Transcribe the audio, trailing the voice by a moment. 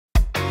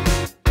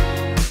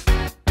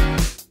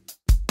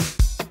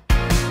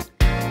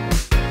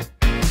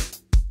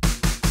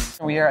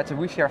We are at the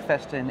OuiShare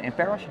Fest in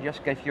Paris. You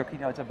just gave your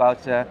keynote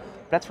about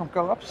platform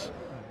co-ops.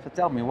 So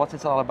tell me, what's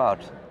it all about?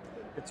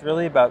 It's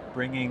really about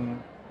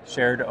bringing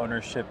shared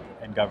ownership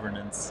and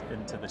governance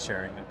into the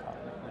sharing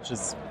economy, which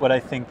is what I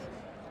think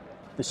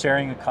the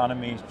sharing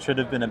economy should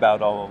have been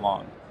about all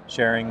along.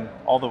 Sharing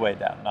all the way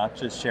down, not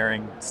just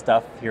sharing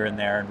stuff here and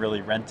there and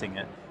really renting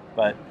it,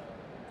 but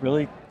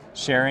really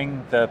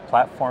sharing the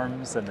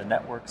platforms and the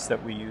networks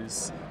that we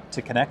use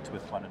to connect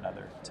with one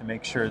another, to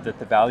make sure that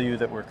the value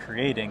that we're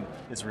creating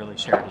is really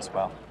shared as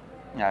well.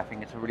 Yeah, I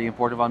think it's a really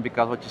important one,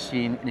 because what you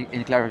see in the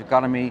collaborative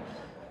economy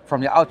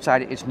from the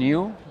outside is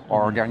new,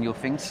 or there are new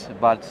things,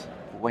 but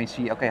when you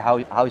see, okay, how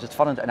is it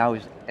funded and how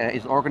is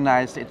it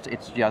organized,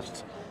 it's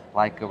just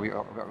like we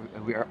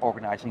are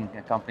organizing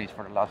companies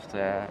for the last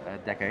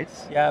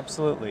decades. Yeah,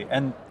 absolutely.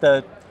 And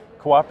the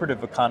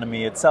cooperative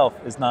economy itself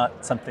is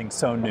not something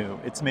so new.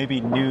 It's maybe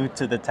new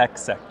to the tech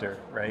sector,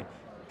 right?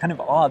 Kind of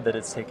odd that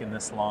it's taken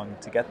this long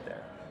to get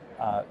there.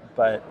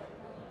 But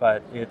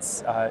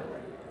it's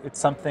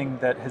something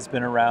that has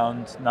been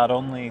around not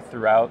only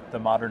throughout the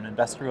modern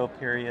industrial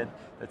period,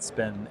 that's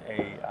been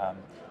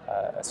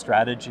a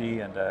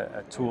strategy and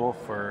a tool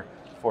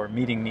for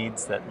meeting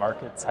needs that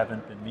markets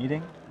haven't been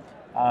meeting,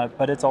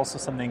 but it's also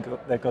something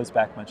that goes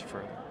back much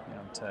further,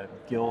 to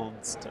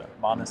guilds, to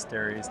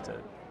monasteries, to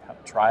how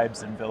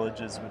tribes and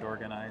villages would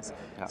organize.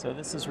 Yeah. So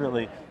this is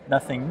really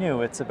nothing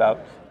new. It's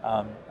about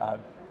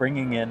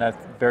bringing in a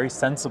very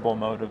sensible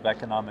mode of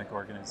economic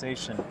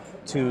organization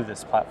to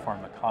this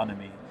platform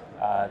economy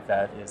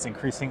that is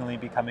increasingly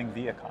becoming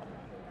the economy.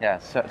 Yeah,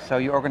 so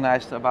you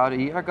organized about a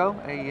year ago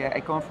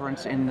a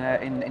conference in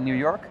New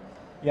York?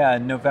 Yeah,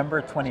 in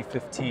November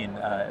 2015,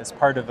 as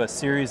part of a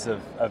series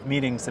of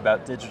meetings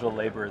about digital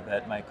labor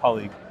that my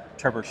colleague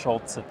Trevor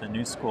Schultz at the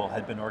New School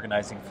had been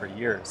organizing for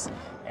years.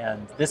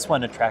 And this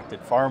one attracted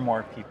far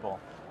more people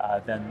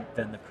than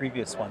the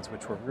previous ones,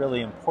 which were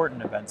really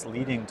important events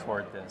leading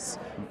toward this.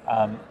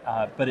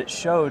 But it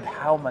showed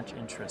how much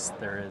interest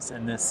there is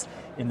in this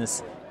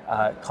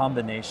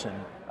combination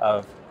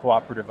of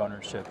cooperative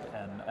ownership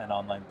and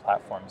online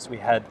platforms. We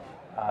had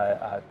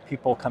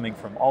people coming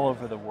from all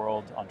over the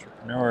world,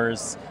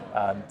 entrepreneurs,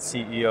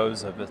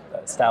 CEOs of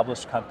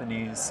established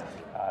companies,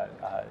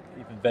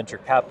 even venture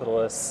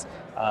capitalists,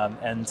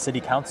 and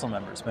city council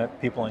members,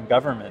 people in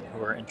government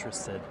who are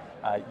interested,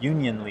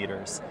 union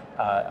leaders,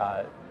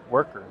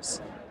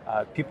 workers,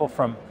 people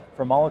from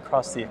all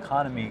across the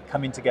economy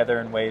coming together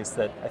in ways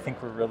that I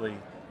think were really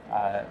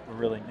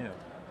new.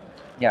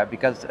 Yeah,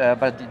 because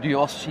but do you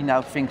also see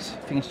now things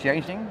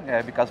changing?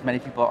 Because many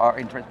people are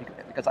interested.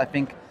 Because I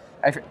think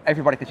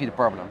everybody can see the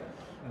problem.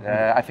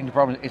 I think the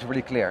problem is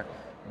really clear.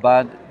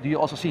 But do you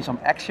also see some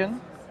action?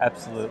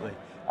 Absolutely.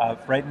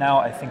 Right now,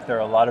 I think there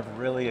are a lot of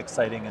really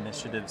exciting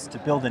initiatives to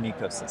build an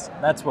ecosystem.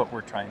 That's what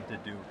we're trying to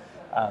do.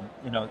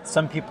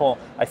 Some people,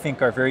 I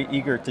think, are very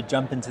eager to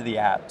jump into the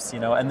apps,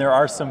 and there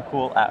are some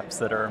cool apps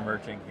that are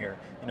emerging here.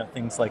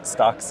 Things like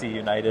Stocksy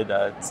United,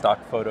 a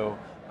stock photo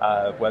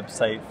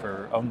website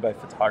owned by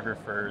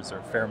photographers,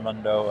 or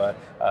Fairmundo,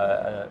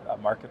 a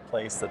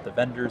marketplace that the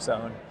vendors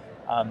own.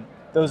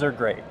 Those are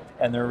great,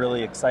 and they're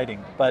really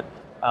exciting. But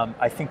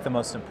I think the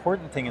most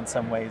important thing in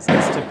some ways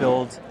is to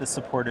build the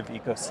supportive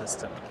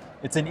ecosystem.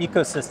 It's an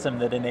ecosystem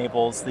that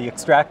enables the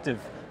extractive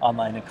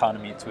online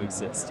economy to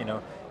exist.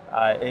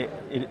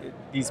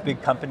 These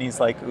big companies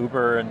like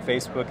Uber and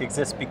Facebook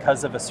exist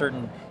because of a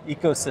certain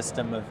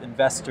ecosystem of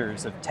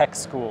investors, of tech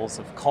schools,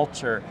 of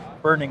culture,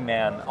 Burning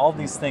Man, all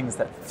these things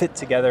that fit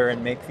together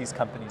and make these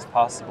companies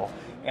possible.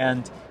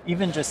 And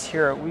even just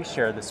here at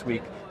OuiShare this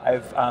week,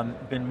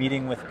 I've been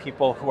meeting with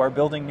people who are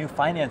building new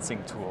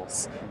financing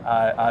tools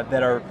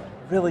that are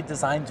really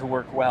designed to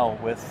work well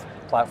with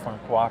platform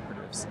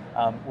cooperatives,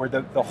 where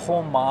the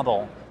whole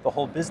model, the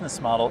whole business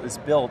model is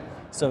built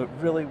so it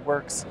really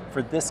works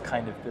for this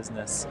kind of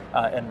business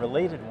and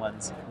related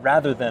ones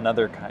rather than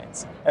other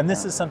kinds. And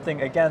this is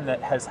something, again,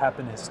 that has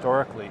happened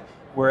historically.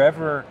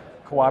 Wherever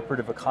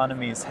cooperative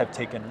economies have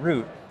taken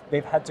root,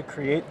 they've had to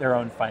create their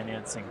own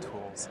financing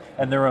tools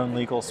and their own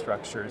legal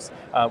structures,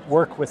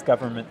 work with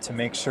government to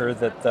make sure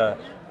that the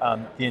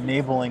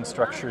enabling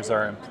structures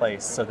are in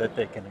place so that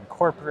they can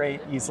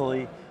incorporate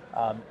easily,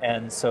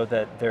 and so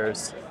that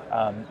there's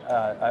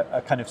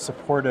a kind of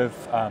supportive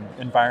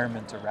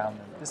environment around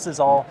them. This is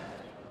all,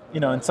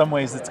 in some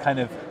ways it's kind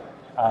of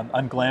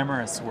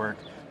unglamorous work,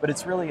 but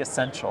it's really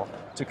essential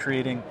to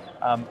creating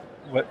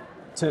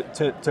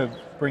to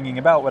bringing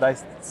about what I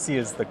see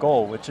as the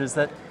goal, which is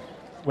that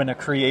when a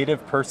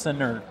creative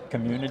person or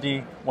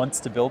community wants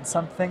to build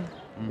something,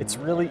 it's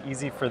really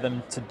easy for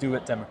them to do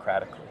it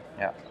democratically.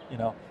 Yeah.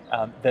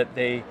 That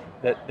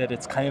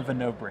it's kind of a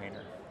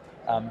no-brainer.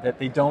 That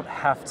they don't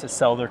have to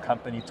sell their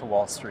company to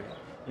Wall Street.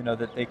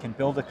 That they can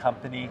build a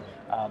company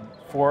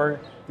for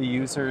the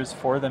users,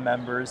 for the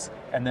members,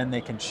 and then they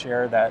can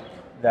share that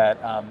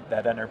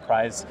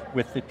enterprise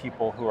with the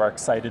people who are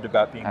excited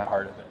about being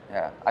part of it.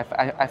 Yeah,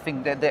 I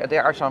think that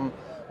there are some.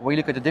 When you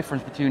look at the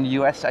difference between the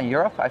US and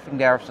Europe, I think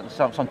there are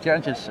some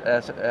challenges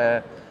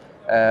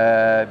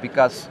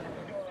because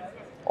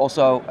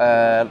Also,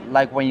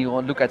 like when you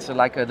look at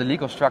the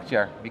legal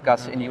structure,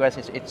 because in the US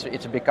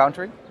it's a big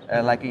country.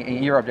 Like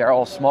in Europe, they're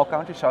all small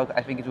countries. So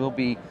I think it will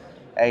be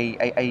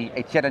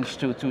a challenge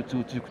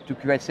to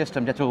create a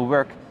system that will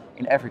work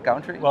in every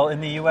country. Well, in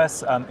the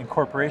US,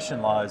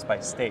 incorporation law is by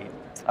state.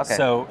 Okay.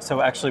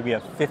 So actually, we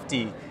have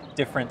 50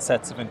 different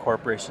sets of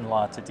incorporation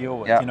law to deal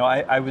with. Yeah. You know,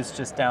 I was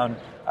just down,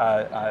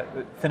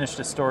 finished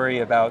a story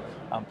about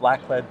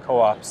black-led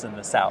co-ops in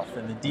the South,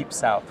 in the deep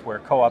South, where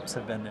co-ops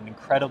have been an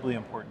incredibly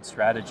important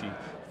strategy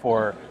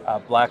for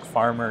black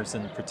farmers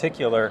in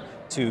particular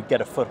to get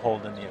a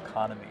foothold in the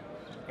economy.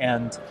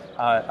 And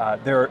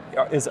there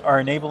are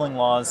enabling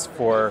laws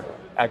for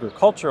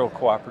agricultural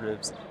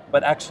cooperatives,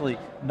 but actually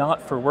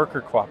not for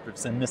worker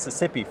cooperatives in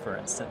Mississippi, for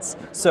instance.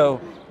 So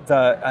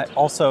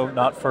also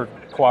not for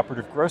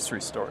cooperative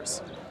grocery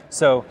stores.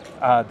 So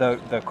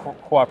the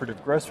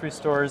cooperative grocery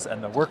stores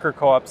and the worker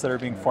co-ops that are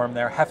being formed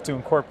there have to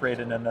incorporate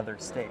in another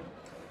state.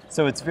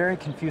 So it's very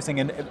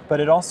confusing, but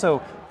it also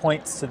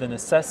points to the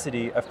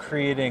necessity of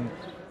creating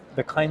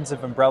the kinds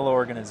of umbrella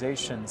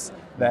organizations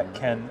that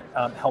can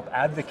help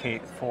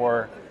advocate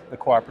for the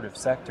cooperative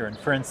sector. And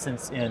for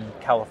instance, in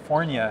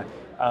California,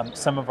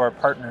 some of our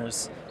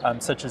partners,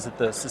 such as at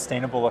the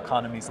Sustainable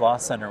Economies Law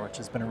Center, which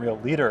has been a real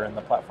leader in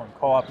the platform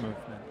co-op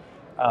movement,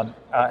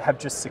 have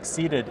just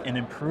succeeded in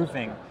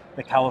improving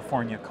the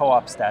California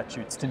co-op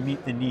statutes to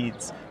meet the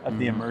needs of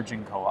the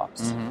emerging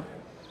co-ops.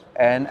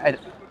 And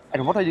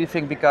what do you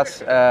think?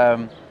 Because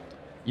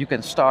you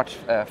can start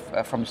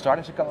from the start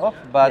as a co-op,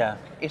 but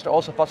is there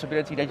also a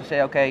possibility that you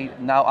say, okay,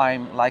 now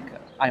I'm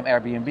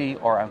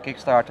Airbnb or I'm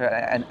Kickstarter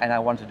and I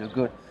want to do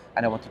good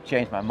and I want to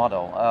change my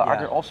model. Are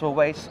there also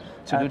ways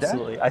to do that?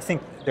 Absolutely. I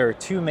think there are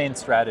two main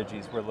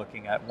strategies we're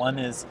looking at. One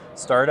is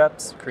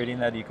startups, creating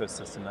that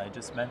ecosystem that I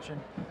just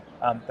mentioned.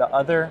 The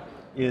other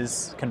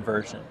is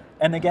conversion.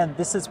 And again,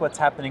 this is what's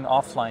happening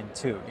offline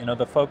too. You know,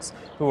 the folks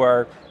who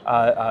are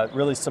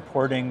really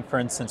supporting, for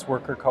instance,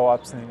 worker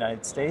co-ops in the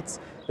United States,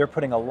 they're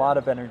putting a lot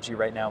of energy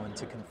right now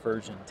into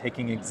conversion,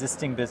 taking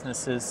existing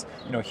businesses.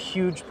 You know, a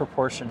huge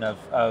proportion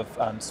of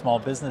small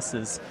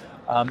businesses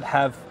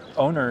have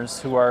owners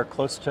who are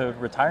close to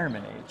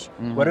retirement age.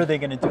 What are they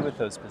going to do with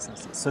those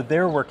businesses? So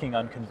they're working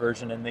on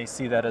conversion and they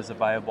see that as a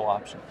viable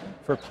option.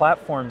 For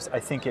platforms, I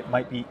think it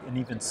might be an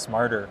even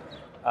smarter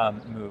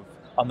move.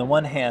 On the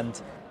one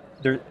hand,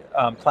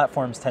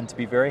 platforms tend to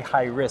be very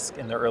high risk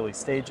in the early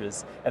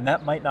stages, and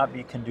that might not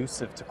be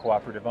conducive to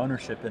cooperative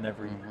ownership in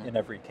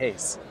every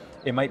case.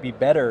 It might be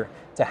better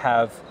to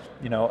have,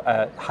 you know,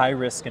 a high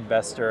risk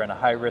investor and a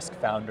high risk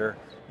founder,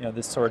 you know,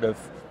 this sort of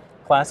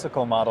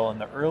classical model in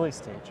the early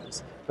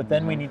stages. But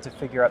then we need to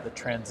figure out the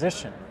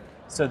transition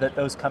so that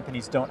those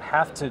companies don't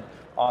have to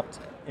opt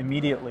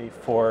immediately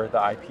for the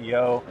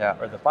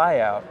IPO or the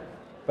buyout,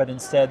 but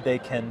instead they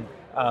can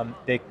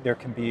there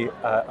can be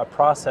a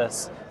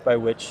process by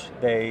which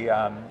they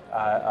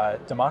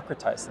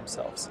democratize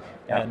themselves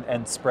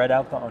and spread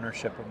out the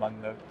ownership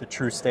among the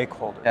true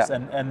stakeholders.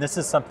 And this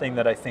is something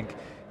that I think,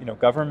 you know,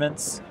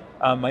 governments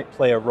might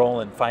play a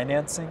role in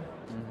financing,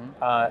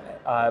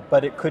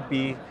 but it could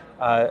be,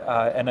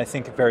 and I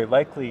think it very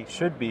likely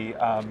should be,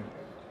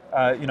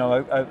 you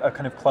know, a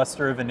kind of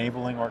cluster of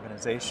enabling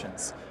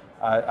organizations,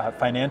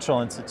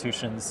 financial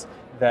institutions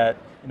that,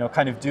 you know,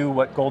 kind of do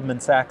what Goldman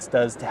Sachs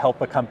does to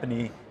help a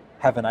company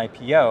have an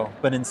IPO,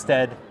 but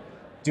instead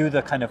do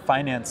the kind of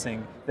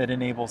financing that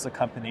enables a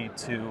company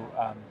to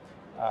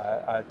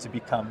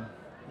become,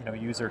 you know,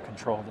 user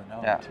controlled and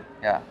owned.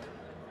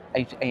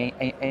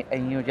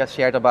 And you just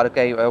shared about,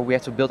 okay, we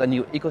have to build a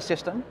new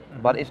ecosystem,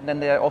 but isn't then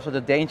there also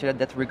the danger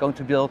that we're going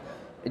to build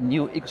a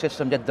new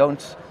ecosystem that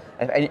don't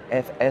have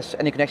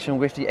any connection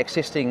with the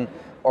existing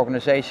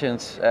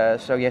organizations?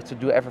 So you have to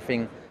do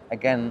everything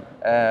again,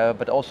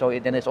 but also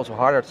then it's also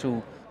harder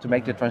to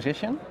make the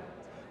transition?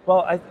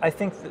 Well, I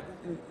think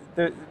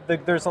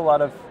that there's a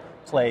lot of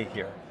play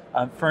here.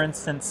 For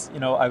instance, you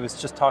know, I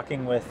was just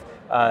talking with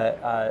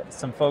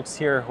some folks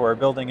here who are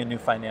building a new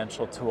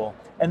financial tool,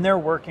 and they're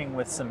working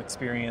with some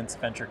experienced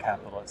venture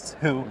capitalists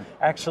who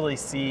actually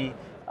see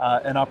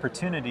an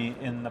opportunity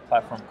in the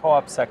platform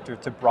co-op sector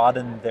to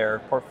broaden their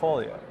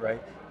portfolio,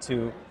 right?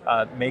 To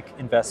make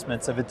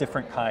investments of a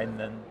different kind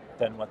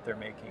than what they're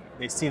making.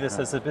 They see this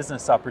as a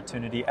business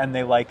opportunity, and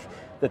they like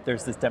that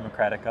there's this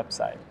democratic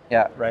upside.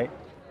 Right.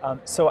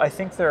 So I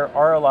think there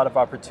are a lot of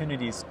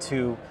opportunities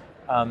to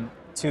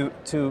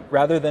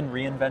rather than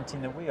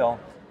reinventing the wheel,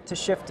 to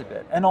shift a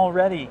bit. And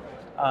already,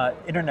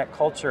 internet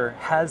culture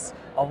has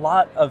a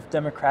lot of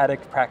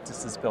democratic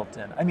practices built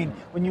in. I mean,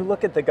 when you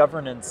look at the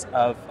governance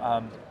of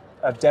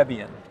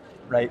Debian,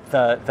 right,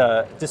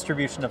 the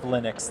distribution of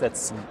Linux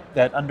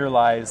that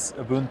underlies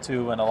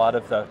Ubuntu and a lot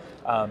of the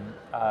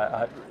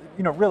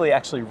you know, really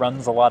actually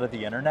runs a lot of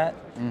the internet,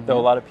 though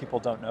a lot of people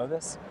don't know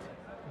this.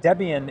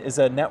 Debian is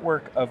a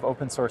network of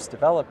open source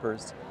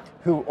developers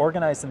who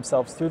organize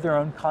themselves through their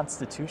own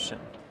constitution,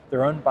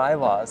 their own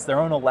bylaws, their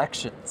own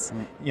elections.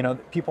 You know,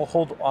 people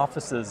hold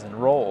offices and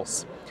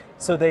roles.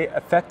 So they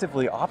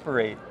effectively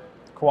operate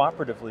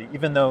cooperatively,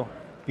 even though,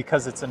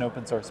 because it's an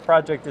open source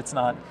project, it's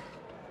not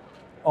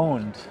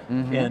owned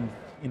in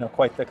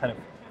quite the kind of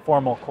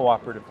formal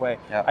cooperative way.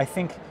 Yeah. I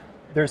think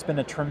there's been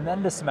a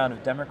tremendous amount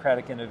of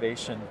democratic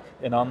innovation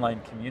in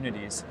online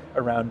communities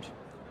around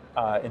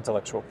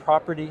intellectual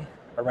property,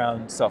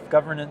 around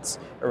self-governance,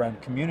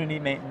 around community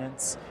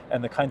maintenance,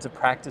 and the kinds of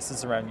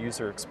practices around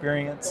user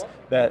experience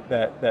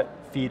that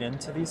feed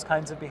into these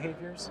kinds of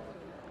behaviors.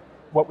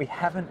 What we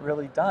haven't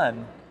really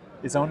done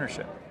is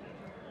ownership.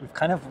 We've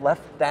kind of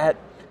left that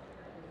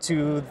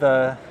to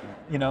the,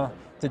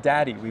 to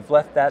daddy. We've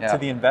left that to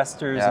the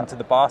investors and to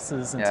the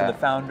bosses and to the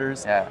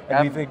founders,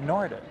 and we've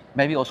ignored it.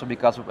 Maybe also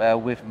because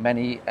with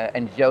many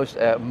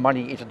NGOs,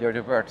 money is a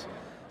dirty word.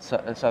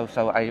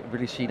 So I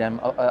really see them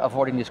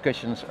avoiding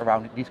discussions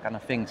around these kind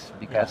of things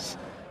because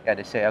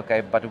they say,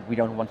 okay, but we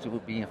don't want to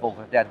be involved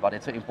with that, but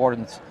it's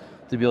important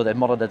to build a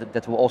model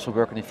that will also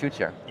work in the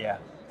future.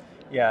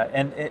 Yeah,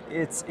 and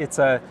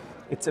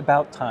it's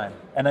about time.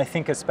 And I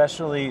think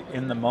especially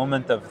in the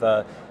moment of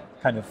the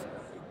kind of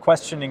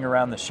questioning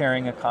around the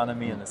sharing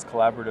economy and this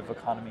collaborative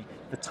economy,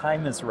 the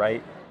time is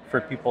right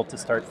for people to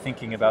start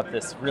thinking about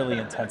this really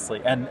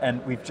intensely.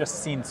 And we've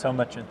just seen so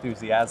much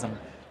enthusiasm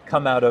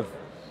come out of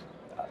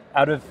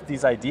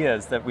these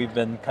ideas that we've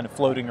been kind of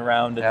floating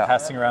around and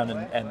passing around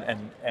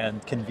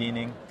and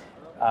convening.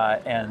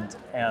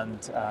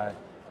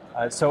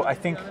 So I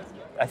think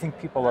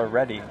people are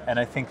ready, and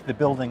I think the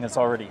building is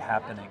already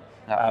happening.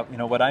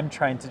 What I'm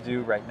trying to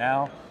do right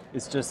now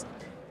is just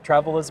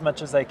travel as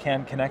much as I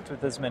can, connect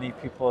with as many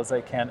people as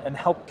I can, and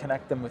help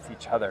connect them with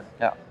each other.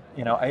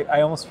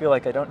 I almost feel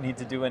like I don't need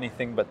to do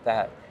anything but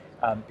that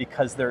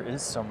because there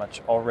is so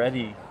much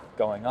already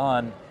going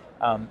on.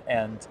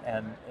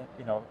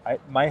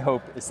 My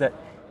hope is that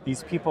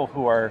these people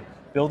who are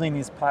building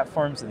these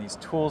platforms and these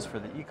tools for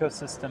the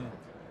ecosystem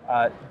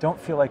don't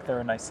feel like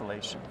they're in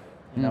isolation,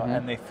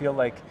 and they feel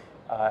like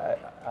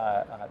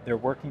they're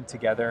working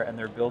together and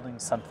they're building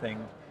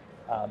something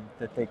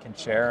that they can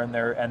share,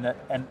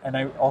 and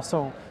I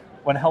also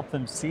want to help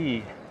them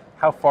see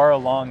how far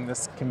along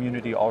this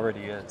community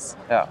already is,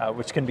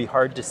 which can be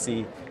hard to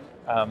see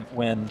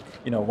when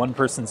one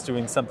person's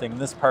doing something in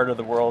this part of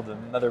the world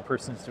and another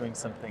person's doing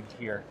something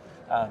here.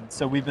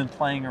 So we've been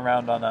playing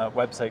around on a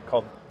website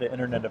called the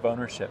Internet of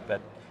Ownership at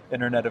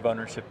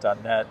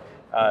internetofownership.net.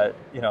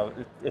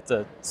 It's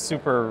a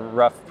super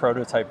rough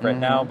prototype right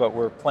now, but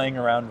we're playing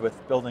around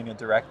with building a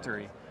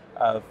directory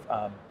of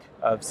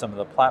some of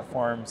the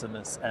platforms and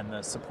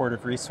the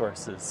supportive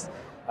resources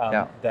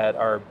that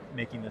are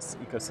making this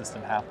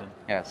ecosystem happen.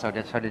 So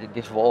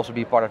this will also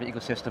be part of the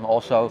ecosystem,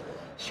 also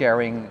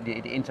sharing the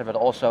internet, but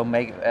also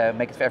make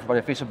it for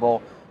everybody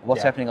visible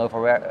what's happening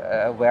over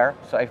where,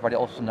 so everybody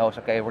also knows,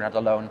 okay, we're not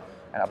alone,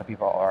 and other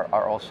people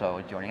are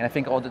also joining. And I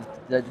think all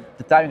the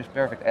timing is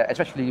perfect,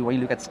 especially when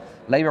you look at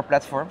labor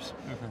platforms.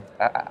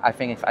 I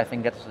think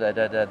that's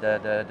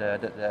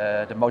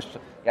the most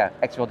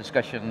actual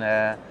discussion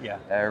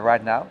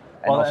right now,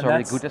 and also a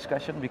really good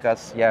discussion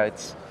because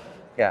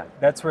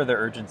that's where the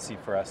urgency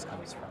for us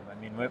comes from. I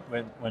mean,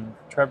 when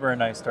Trevor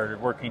and I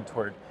started working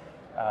toward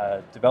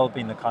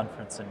developing the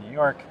conference in New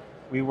York,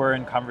 we were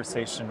in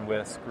conversation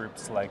with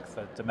groups like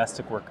the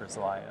Domestic Workers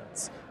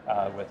Alliance,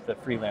 with the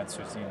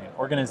Freelancers Union,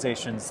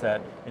 organizations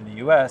that in the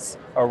US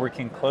are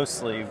working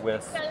closely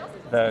with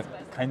the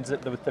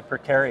with the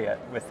precariat,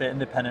 with the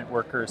independent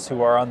workers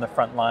who are on the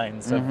front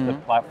lines of the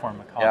platform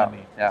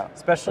economy,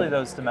 especially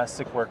those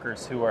domestic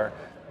workers who are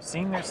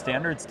seeing their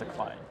standards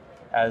decline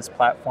as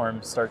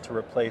platforms start to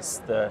replace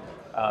the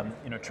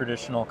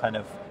traditional kind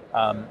of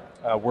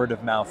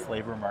word-of-mouth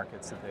labor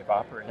markets that they've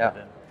operated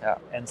in.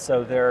 And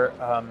so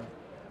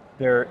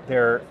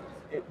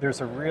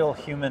there's a real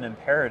human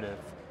imperative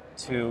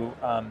to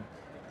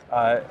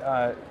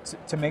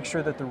make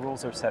sure that the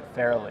rules are set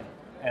fairly,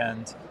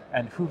 and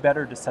who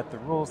better to set the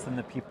rules than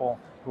the people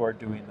who are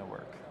doing the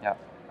work.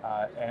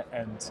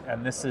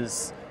 And this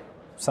is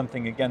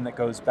something again that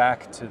goes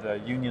back to the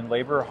union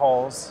labor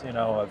halls,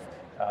 of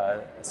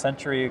a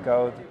century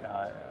ago,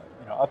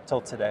 up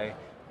till today.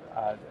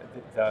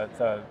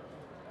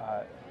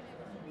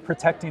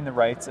 Protecting the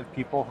rights of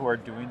people who are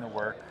doing the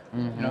work,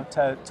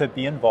 to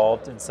be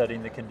involved in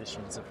setting the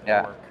conditions of the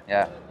work.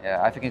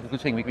 I think it's a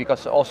good thing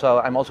because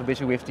I'm also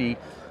busy with the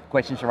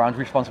questions around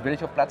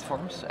responsibility of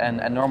platforms,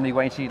 and normally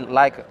when you see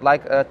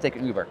take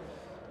Uber,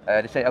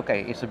 they say,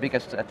 okay, it's the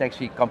biggest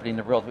taxi company in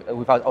the world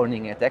without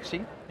owning a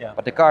taxi,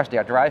 but the cars they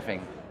are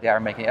driving, they are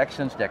making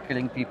accidents, they're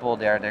killing people,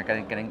 they're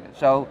getting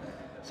so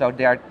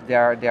they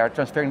are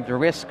transferring the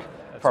risk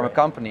from a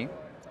company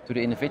to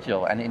the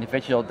individual, and the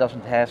individual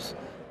doesn't have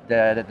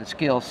the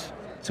skills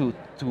to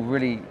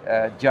really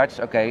judge,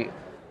 okay,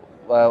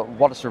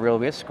 what is the real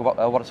risk,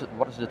 what is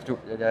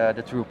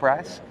the true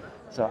price.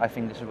 So I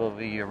think this will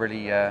be a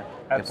really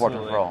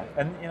important role.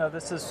 And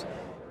this is,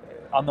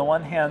 on the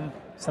one hand,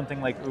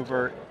 something like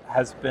Uber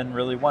has been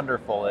really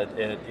wonderful.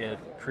 It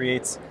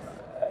creates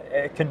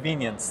a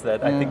convenience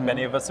that I think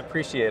many of us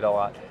appreciate a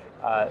lot.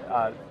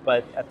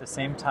 But at the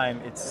same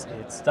time,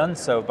 it's done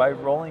so by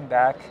rolling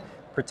back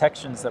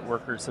protections that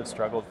workers have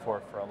struggled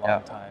for a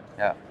long time.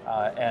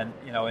 And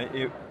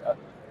a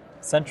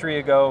century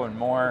ago and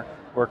more,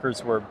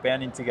 workers were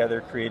banding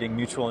together, creating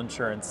mutual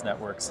insurance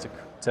networks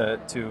to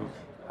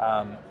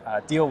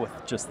deal with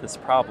just this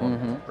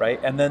problem, right?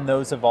 And then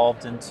those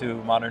evolved into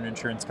modern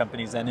insurance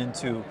companies and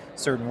into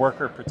certain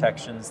worker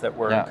protections that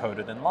were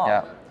encoded in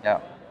law.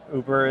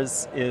 Uber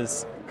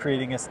is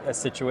creating a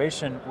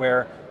situation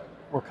where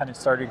we're kind of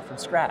starting from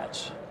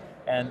scratch,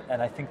 and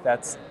I think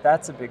that's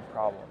a big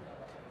problem.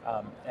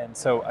 And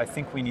so I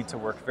think we need to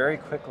work very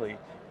quickly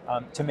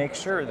to make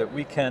sure that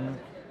we can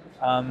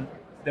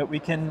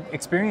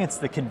experience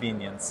the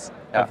convenience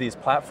of these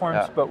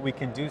platforms, but we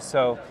can do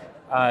so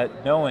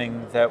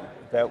knowing that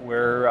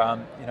we're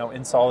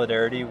in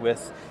solidarity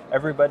with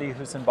everybody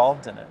who's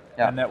involved in it,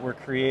 and that we're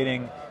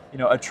creating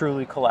a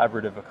truly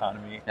collaborative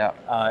economy.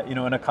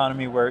 An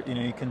economy where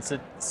you can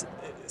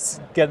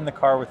get in the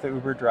car with the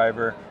Uber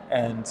driver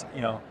and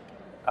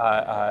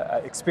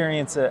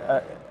experience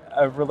a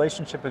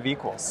relationship of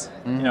equals.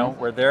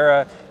 Where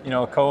they're a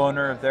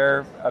co-owner of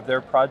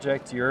their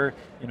project. You're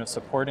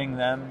supporting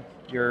them.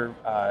 You're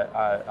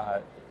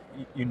that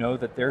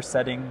they're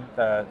setting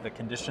the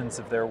conditions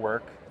of their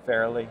work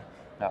fairly.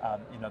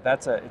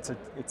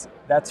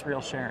 That's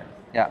real sharing.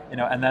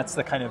 And that's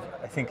the kind of,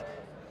 I think,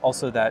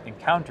 also that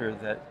encounter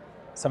that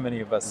so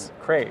many of us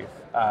crave,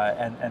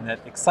 and that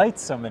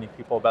excites so many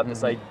people about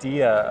this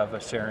idea of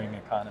a sharing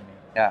economy.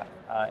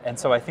 And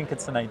so I think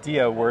it's an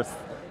idea worth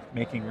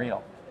making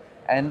real.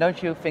 And don't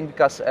you think,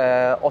 because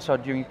also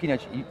during your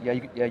keynote,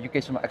 you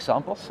gave some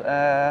examples,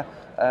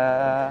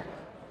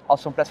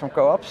 also on platform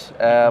co-ops,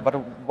 but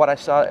what I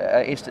saw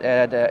is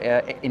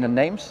in the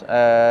names,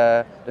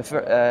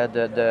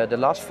 the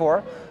last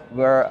four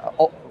were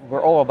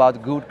all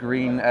about good,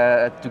 green,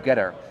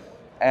 together.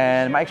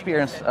 And my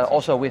experience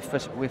also with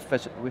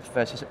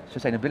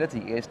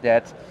sustainability is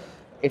that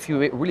if you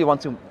really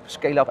want to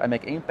scale up and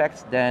make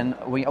impact, then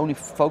when you only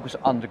focus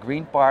on the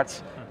green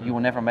parts, you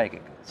will never make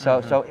it.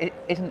 So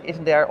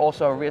isn't there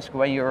also a risk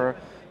when you're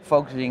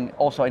focusing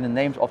also in the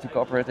names of the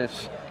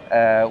cooperatives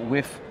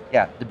with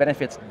the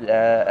benefits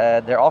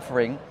they're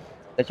offering,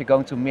 that you're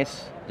going to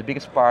miss the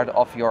biggest part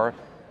of your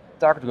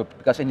target group?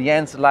 Because in the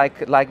end,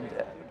 like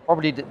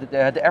probably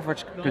the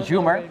average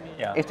consumer,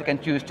 if they can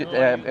choose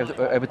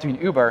between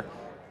Uber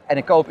and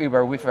a co-op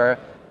Uber with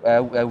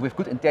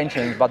good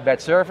intentions but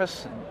bad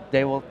service,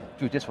 they will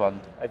choose this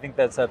one. I think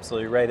that's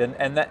absolutely right,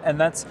 and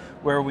that's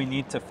where we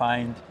need to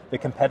find the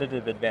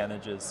competitive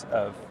advantages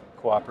of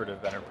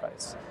cooperative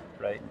enterprise,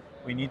 right?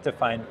 We need to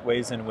find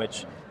ways in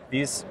which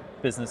these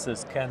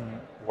businesses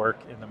can work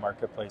in the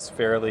marketplace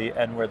fairly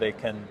and where they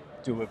can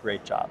do a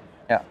great job.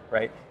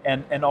 Right,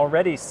 and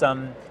already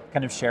some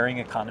kind of sharing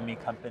economy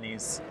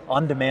companies,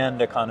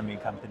 on-demand economy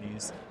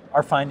companies,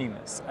 are finding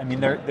this. I mean,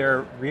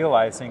 they're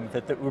realizing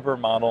that the Uber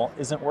model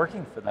isn't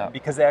working for them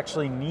because they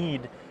actually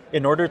need,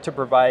 in order to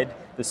provide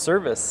the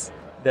service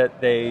that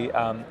they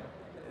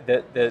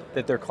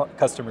that their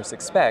customers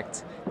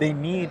expect, they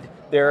need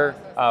their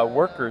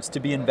workers to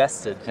be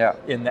invested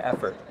in the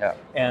effort.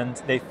 And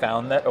they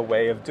found that a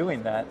way of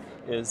doing that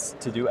is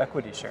to do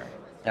equity sharing.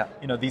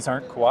 These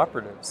aren't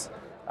cooperatives.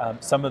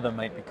 Some of them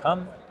might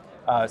become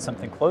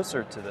something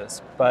closer to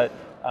this, but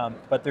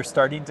they're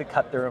starting to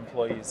cut their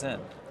employees in.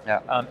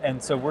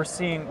 And so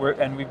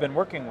we've been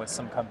working with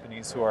some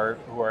companies who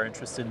are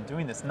interested in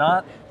doing this,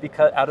 not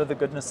because out of the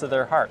goodness of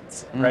their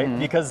hearts, right?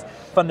 Because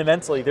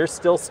fundamentally they're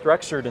still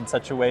structured in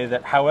such a way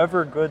that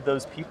however good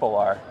those people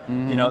are,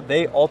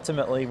 they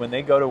ultimately, when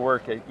they go to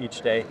work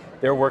each day,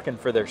 they're working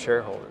for their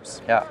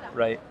shareholders,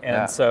 right?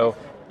 And so,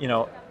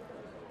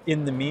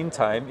 in the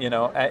meantime,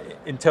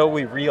 until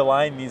we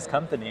realign these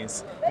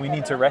companies, we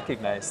need to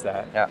recognize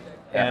that.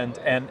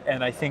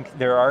 And I think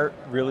there are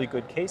really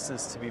good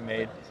cases to be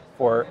made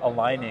for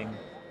aligning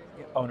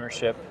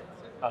ownership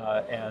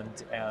and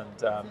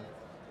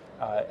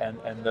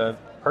the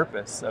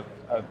purpose of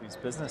these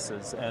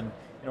businesses, and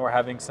we're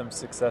having some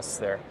success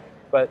there.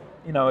 But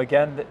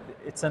again,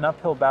 it's an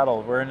uphill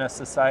battle. We're in a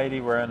society,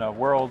 we're in a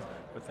world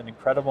with an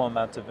incredible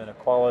amount of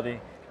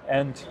inequality.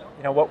 And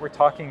what we're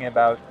talking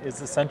about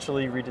is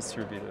essentially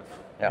redistributive.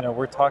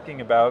 We're talking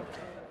about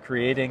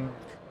creating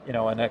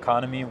an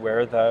economy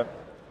where the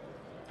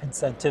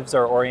incentives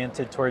are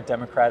oriented toward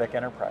democratic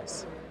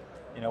enterprise.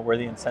 Where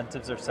the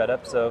incentives are set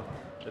up so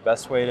the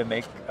best way to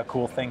make a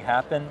cool thing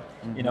happen,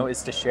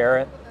 is to share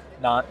it,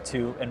 not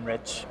to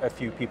enrich a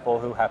few people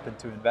who happen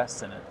to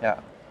invest in it.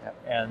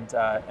 And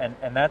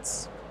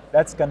that's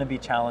going to be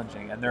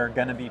challenging, and there are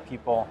going to be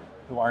people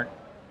who aren't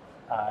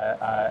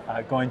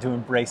going to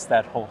embrace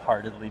that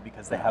wholeheartedly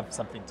because they have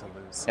something to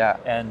lose.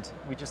 And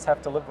we just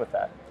have to live with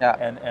that.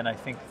 And I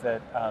think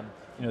that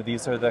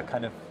these are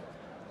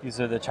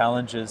the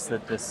challenges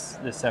that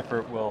this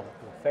effort will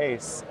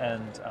face.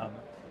 And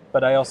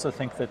but I also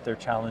think that they're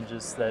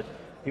challenges that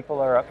people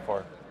are up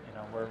for.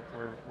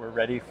 We're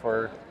ready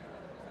for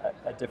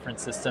a different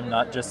system,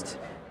 not just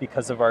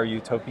because of our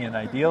utopian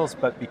ideals,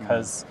 but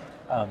because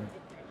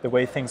the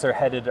way things are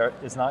headed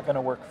is not going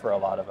to work for a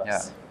lot of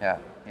us.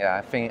 I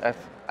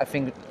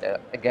think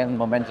again,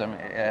 momentum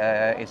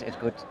is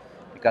good,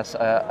 because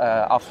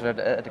after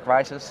the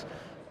crisis,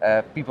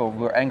 people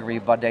were angry,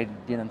 but they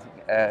didn't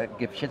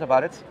give shit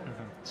about it.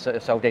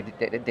 So they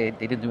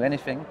didn't do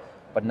anything.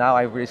 But now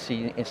I really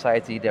see in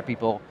society that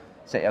people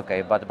say,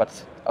 okay,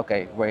 but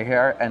okay, we're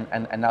here,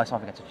 and now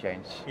something has to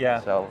change.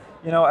 Yeah. So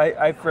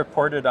I've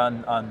reported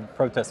on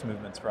protest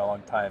movements for a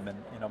long time, and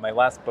my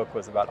last book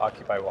was about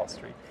Occupy Wall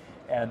Street,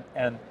 and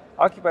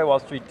Occupy Wall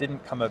Street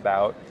didn't come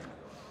about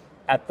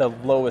at the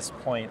lowest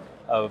point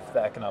of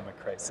the economic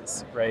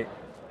crisis, right?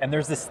 And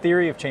there's this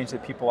theory of change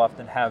that people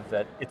often have,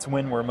 that it's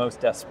when we're most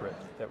desperate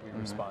that we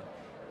respond.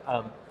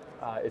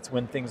 It's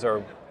when things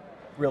are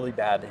really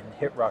bad and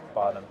hit rock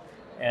bottom.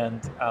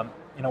 And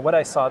what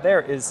I saw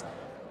there is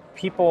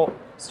people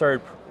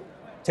started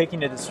taking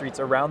to the streets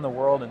around the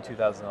world in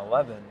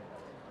 2011,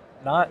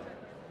 not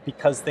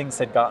because things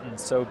had gotten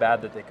so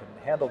bad that they couldn't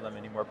handle them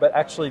anymore, but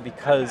actually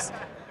because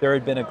there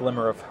had been a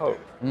glimmer of hope,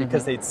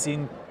 because they'd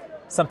seen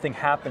something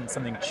happen,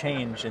 something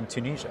change in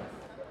Tunisia,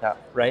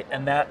 right?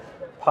 And that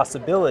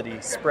possibility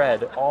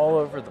spread all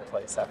over the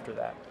place after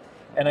that.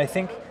 And I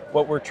think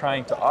what we're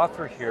trying to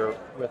offer here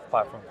with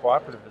platform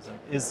cooperativism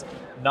is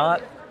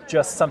not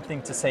just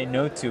something to say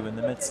no to in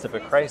the midst of a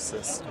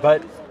crisis,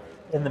 but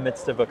in the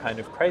midst of a kind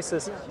of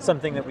crisis,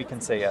 something that we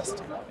can say yes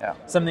to.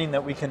 Something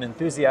that we can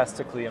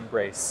enthusiastically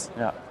embrace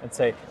and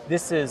say,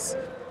 this is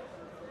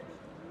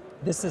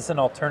an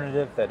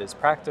alternative that is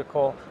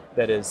practical,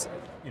 that is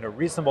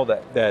reasonable,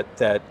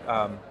 that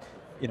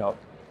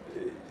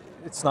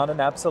it's not an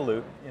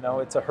absolute,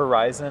 it's a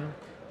horizon.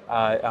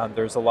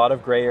 There's a lot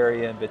of gray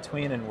area in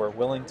between, and we're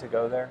willing to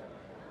go there.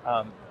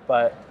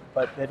 But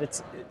that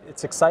it's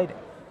exciting.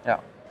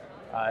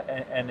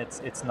 And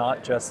it's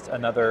not just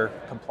another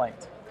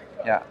complaint.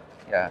 Yeah,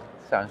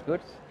 sounds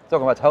good.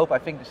 Talking about hope, I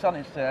think the sun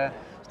is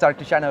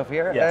starting to shine over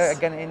here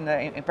again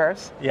in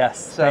Paris. Yes.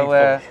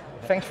 So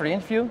thanks for the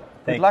interview.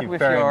 Good luck with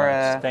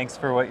your thanks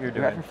for what you're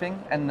doing. Everything.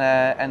 And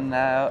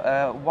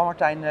one more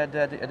time, the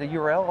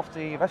URL of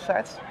the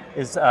website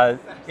is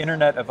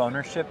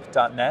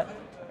internetofownership.net.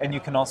 And you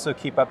can also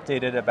keep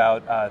updated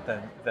about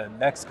the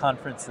next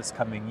conference this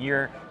coming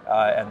year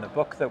and the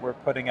book that we're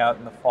putting out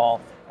in the fall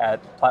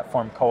at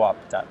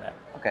platformcoop.net.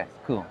 Okay,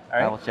 cool. All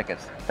right. I will check it.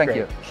 Thank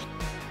Great. you.